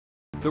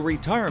The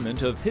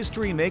retirement of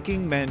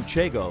history-making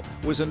Manchego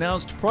was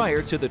announced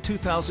prior to the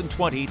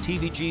 2020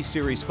 TVG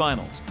Series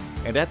Finals,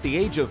 and at the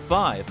age of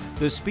 5,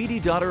 the speedy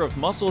daughter of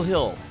Muscle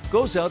Hill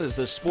goes out as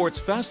the sport's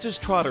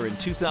fastest trotter in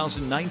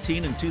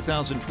 2019 and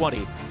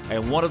 2020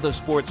 and one of the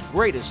sport's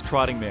greatest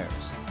trotting mares.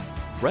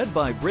 Bred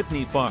by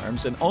Brittany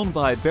Farms and owned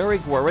by Barry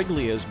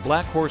Guariglia's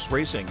Black Horse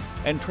Racing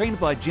and trained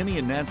by Jimmy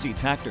and Nancy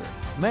Tactor,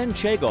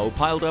 Manchego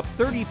piled up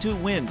 32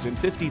 wins in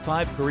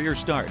 55 career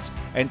starts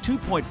and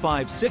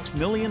 $2.56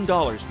 million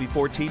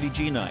before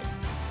TVG night.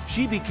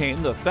 She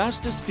became the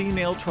fastest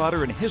female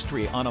trotter in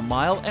history on a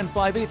mile and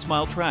 5/8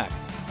 mile track,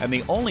 and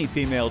the only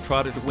female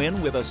trotter to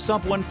win with a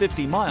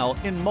sub-150 mile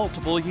in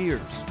multiple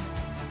years.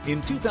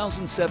 In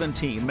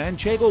 2017,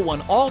 Manchego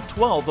won all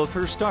 12 of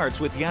her starts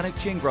with Yannick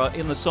Gingras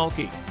in the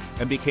sulky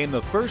and became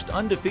the first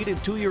undefeated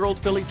 2-year-old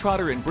filly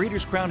trotter in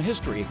Breeders' Crown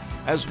history,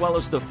 as well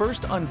as the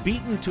first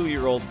unbeaten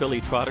 2-year-old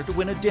filly trotter to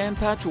win a Dan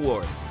Patch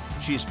Award.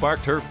 She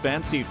sparked her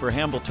fancy for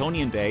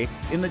Hambletonian Day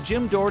in the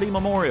Jim Doherty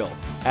Memorial,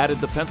 added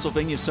the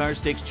Pennsylvania Sire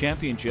Stakes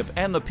Championship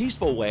and the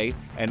Peaceful Way,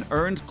 and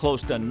earned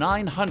close to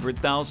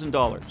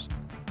 $900,000.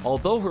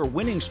 Although her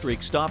winning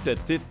streak stopped at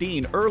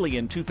 15 early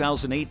in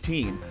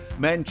 2018,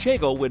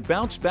 Manchego would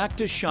bounce back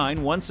to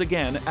shine once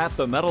again at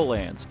the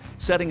Meadowlands,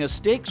 setting a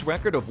stakes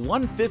record of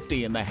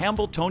 150 in the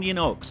Hambletonian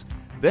Oaks.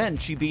 Then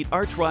she beat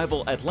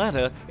arch-rival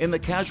Atlanta in the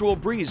Casual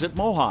Breeze at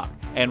Mohawk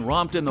and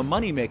romped in the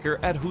Moneymaker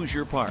at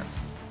Hoosier Park.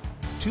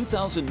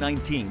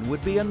 2019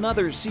 would be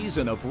another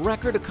season of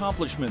record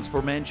accomplishments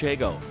for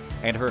Manchego,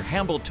 and her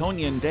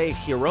Hambletonian Day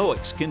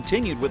heroics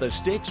continued with a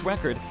stakes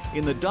record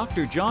in the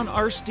Dr. John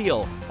R.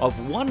 Steele of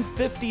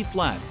 150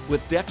 flat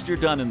with Dexter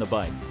Dunn in the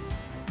bike.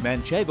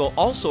 Manchego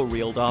also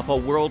reeled off a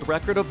world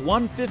record of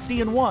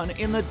 150-1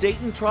 in the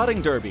Dayton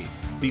Trotting Derby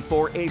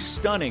before a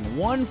stunning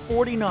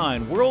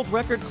 149 world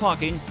record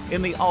clocking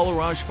in the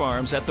Al-Araj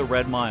Farms at the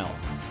Red Mile.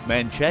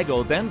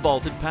 Manchego then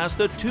vaulted past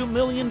the $2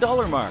 million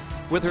mark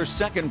with her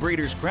second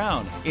Breeders'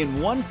 Crown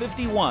in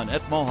 151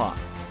 at Mohawk.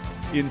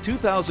 In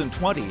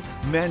 2020,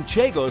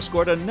 Manchego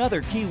scored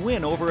another key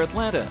win over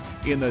Atlanta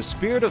in the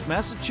Spirit of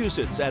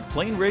Massachusetts at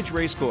Plain Ridge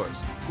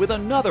Racecourse with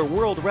another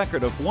world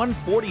record of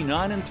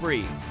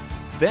 149-3.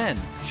 Then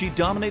she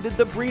dominated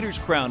the Breeders'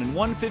 Crown in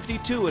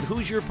 152 at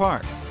Hoosier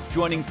Park,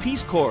 joining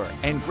Peace Corps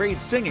and Great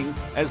Singing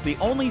as the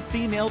only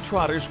female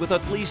trotters with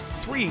at least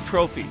 3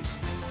 trophies.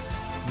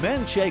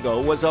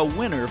 Manchego was a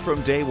winner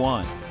from day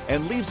one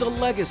and leaves a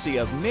legacy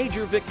of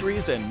major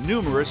victories and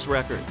numerous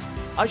records.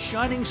 A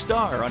shining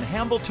star on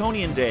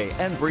Hambletonian Day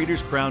and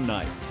Breeders' Crown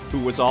Night, who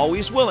was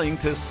always willing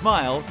to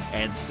smile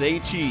and say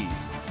cheese.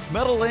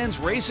 Meadowlands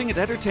Racing and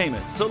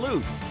Entertainment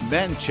salute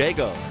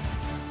Manchego.